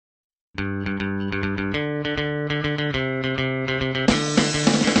Hey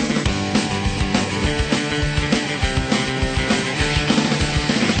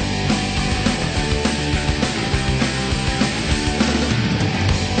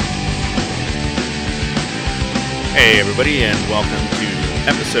everybody, and welcome to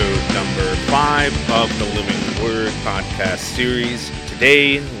episode number 5 of the Living Word podcast series.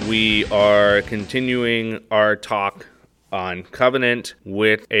 Today we are continuing our talk on covenant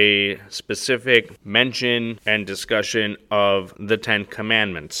with a specific mention and discussion of the 10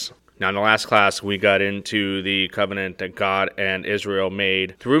 Commandments. Now, in the last class, we got into the covenant that God and Israel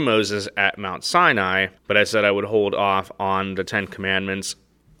made through Moses at Mount Sinai, but I said I would hold off on the 10 Commandments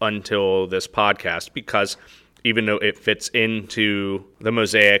until this podcast because even though it fits into the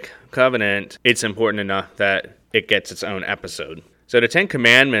Mosaic covenant, it's important enough that it gets its own episode. So the 10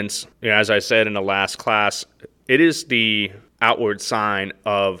 Commandments, as I said in the last class, it is the outward sign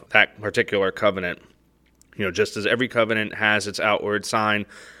of that particular covenant. Just as every covenant has its outward sign,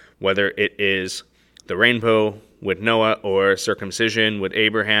 whether it is the rainbow with Noah or circumcision with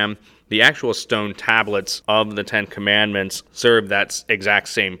Abraham, the actual stone tablets of the 10 Commandments serve that exact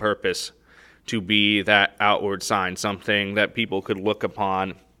same purpose, to be that outward sign, something that people could look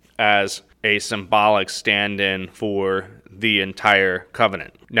upon as a symbolic stand-in for the entire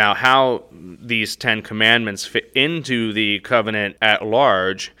covenant. Now, how these 10 Commandments fit into the covenant at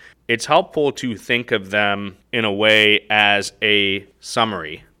large, it's helpful to think of them in a way as a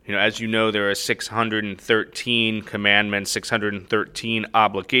summary. As you know, there are 613 commandments, 613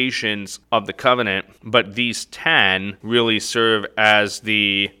 obligations of the covenant, but these 10 really serve as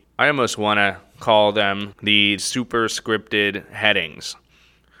I almost want to call them the superscripted headings.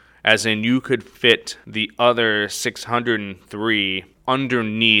 As in, you could fit the other 603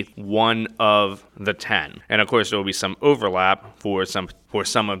 underneath one of the 10. And of course, there will be some overlap for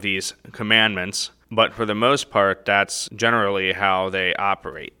some of these commandments, but for the most part, that's generally how they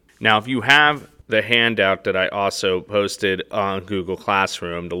operate. Now, if you have the handout that I also posted on Google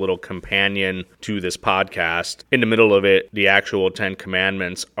Classroom, the little companion to this podcast, in the middle of it, the actual 10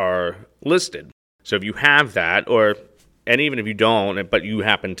 Commandments are listed. So if you have that, and even if you don't, but you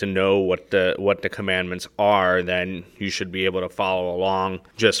happen to know what the commandments are, then you should be able to follow along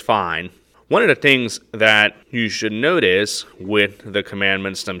just fine. One of the things that you should notice with the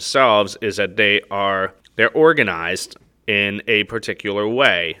commandments themselves is that they're organized in a particular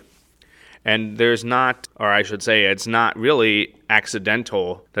way. And it's not really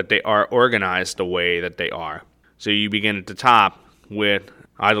accidental that they are organized the way that they are. So you begin at the top with,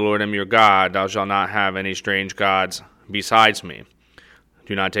 I, the Lord, am your God. Thou shalt not have any strange gods besides me.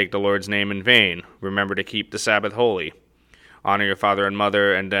 Do not take the Lord's name in vain. Remember to keep the Sabbath holy. Honor your father and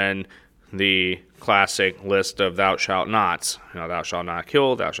mother, and then the classic list of thou shalt nots. Thou shalt not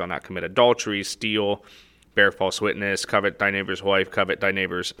kill, thou shalt not commit adultery, steal, bear false witness, covet thy neighbor's wife, covet thy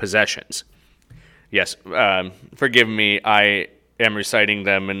neighbor's possessions. Yes, forgive me, I am reciting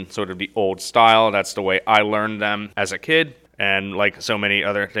them in sort of the old style. That's the way I learned them as a kid. And like so many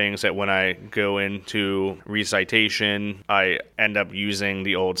other things that when I go into recitation, I end up using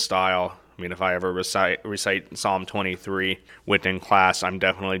the old style. If I ever recite Psalm 23 within class, I'm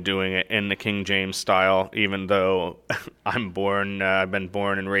definitely doing it in the King James style, even though I've been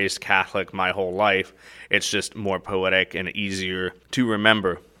born and raised Catholic my whole life. It's just more poetic and easier to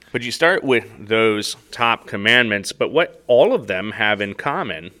remember. But you start with those top commandments, but what all of them have in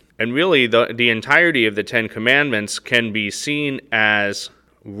common, and really the entirety of the 10 Commandments can be seen as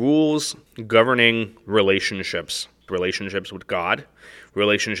rules governing relationships with God,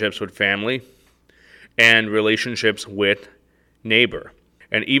 relationships with family, and relationships with neighbor.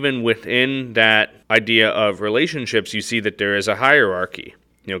 And even within that idea of relationships, you see that there is a hierarchy.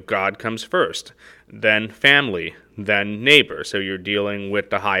 God comes first, then family, then neighbor. So you're dealing with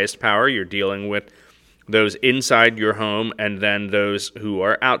the highest power, you're dealing with those inside your home, and then those who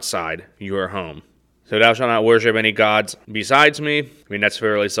are outside your home. So thou shalt not worship any gods besides me. That's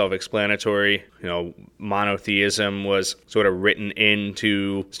fairly self-explanatory. Monotheism was sort of written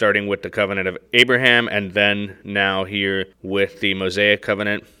into starting with the covenant of Abraham and then now here with the Mosaic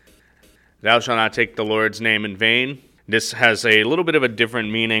covenant. Thou shalt not take the Lord's name in vain. This has a little bit of a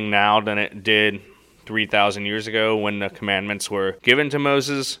different meaning now than it did 3,000 years ago when the commandments were given to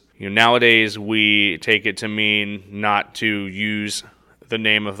Moses. Nowadays we take it to mean not to use the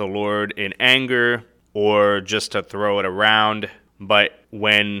name of the Lord in anger or just to throw it around. But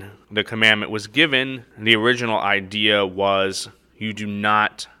when the commandment was given, the original idea was you do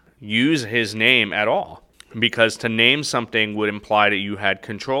not use his name at all, because to name something would imply that you had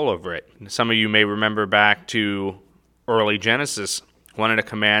control over it. Some of you may remember back to early Genesis One of the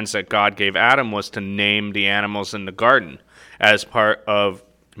commands that God gave Adam was to name the animals in the garden as part of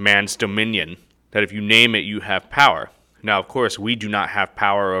man's dominion, that if you name it, you have power. Now, of course, we do not have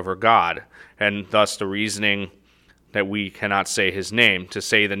power over God, and thus the reasoning that we cannot say his name. To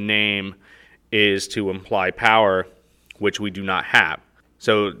say the name is to imply power, which we do not have.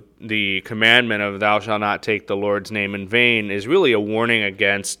 So the commandment of thou shalt not take the Lord's name in vain is really a warning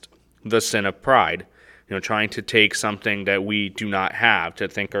against the sin of pride. Trying to take something that we do not have, to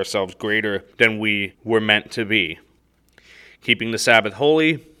think ourselves greater than we were meant to be. Keeping the Sabbath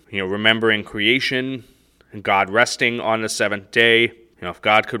holy, remembering creation, and God resting on the seventh day. If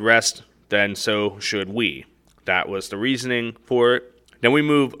God could rest, then so should we. That was the reasoning for it. Then we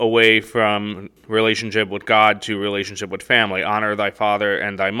move away from relationship with God to relationship with family. Honor thy father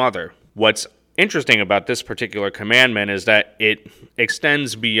and thy mother. What's interesting about this particular commandment is that it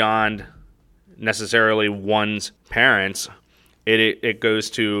extends beyond necessarily one's parents. It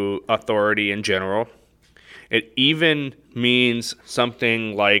goes to authority in general. It even means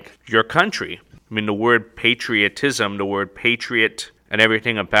something like your country. I mean, the word patriotism, the word patriot, and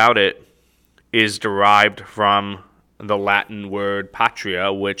everything about it is derived from the Latin word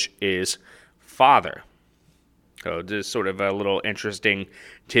patria, which is father. So there's sort of a little interesting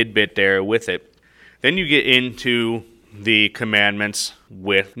tidbit there with it. Then you get into the commandments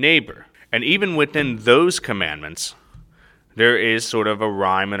with neighbor. And even within those commandments, there is sort of a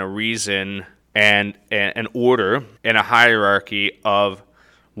rhyme and a reason and an order and a hierarchy of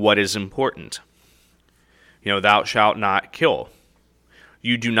what is important. Thou shalt not kill.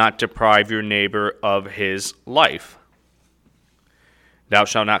 You do not deprive your neighbor of his life. Thou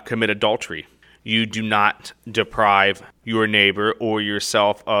shalt not commit adultery. You do not deprive your neighbor or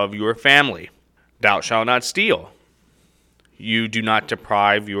yourself of your family. Thou shalt not steal. You do not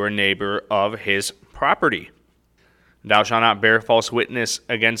deprive your neighbor of his property. Thou shalt not bear false witness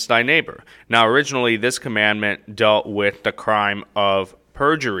against thy neighbor. Now, originally, this commandment dealt with the crime of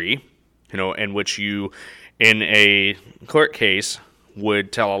perjury, in which you, in a court case,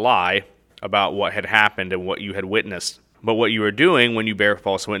 would tell a lie about what had happened and what you had witnessed. But what you are doing when you bear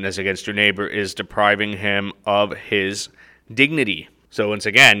false witness against your neighbor is depriving him of his dignity. So once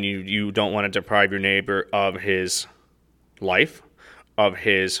again, you don't want to deprive your neighbor of his life, of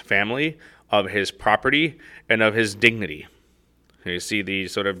his family, of his property, and of his dignity. You see the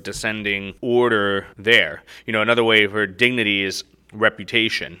sort of descending order there. Another way for dignity is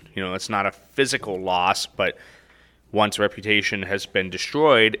reputation. It's not a physical loss, but once reputation has been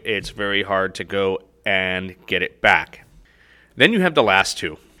destroyed, it's very hard to go and get it back. Then you have the last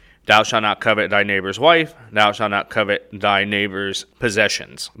two. Thou shalt not covet thy neighbor's wife. Thou shalt not covet thy neighbor's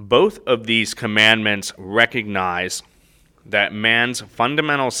possessions. Both of these commandments recognize that man's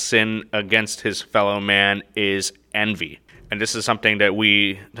fundamental sin against his fellow man is envy. And this is something that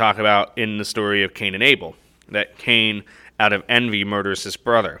we talk about in the story of Cain and Abel, that Cain, out of envy, murders his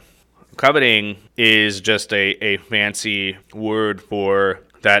brother. Coveting is just a fancy word for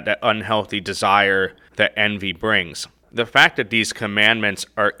that unhealthy desire that envy brings. The fact that these commandments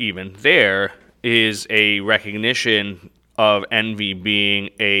are even there is a recognition of envy being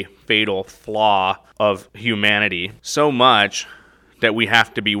a fatal flaw of humanity, so much that we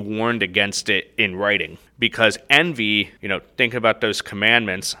have to be warned against it in writing. Because envy, think about those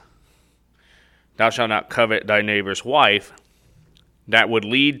commandments. Thou shalt not covet thy neighbor's wife. That would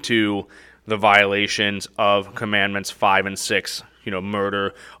lead to the violations of commandments 5 and 6,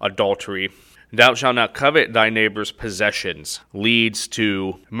 murder, adultery. Thou shalt not covet thy neighbor's possessions leads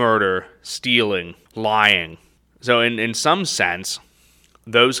to murder, stealing, lying. So in some sense,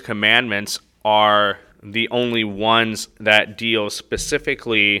 those commandments are the only ones that deal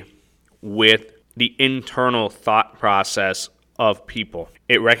specifically with the internal thought process of people.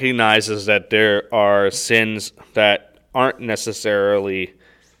 It recognizes that there are sins that aren't necessarily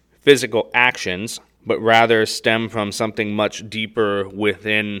physical actions, but rather stem from something much deeper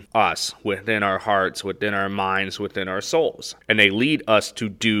within us, within our hearts, within our minds, within our souls. And they lead us to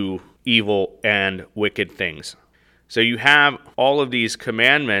do evil and wicked things. So you have all of these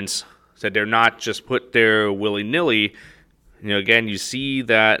commandments that they're not just put there willy-nilly. Again, you see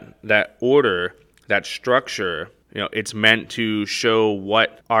that order, that structure. It's meant to show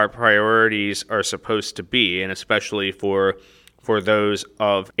what our priorities are supposed to be, and especially for those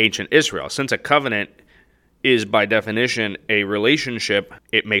of ancient Israel. Since a covenant is by definition a relationship,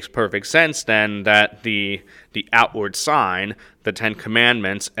 it makes perfect sense then that the outward sign, the 10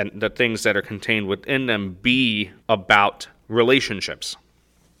 Commandments, and the things that are contained within them be about relationships.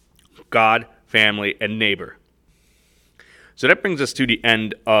 God, family, and neighbor. So that brings us to the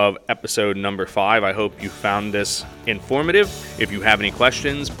end of episode number 5. I hope you found this informative. If you have any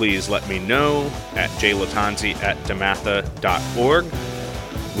questions, please let me know at jlatanzi@dematha.org.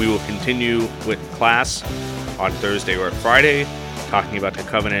 We will continue with class on Thursday or Friday, talking about the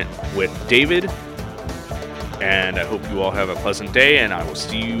covenant with David. And I hope you all have a pleasant day, and I will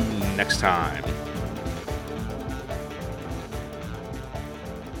see you next time.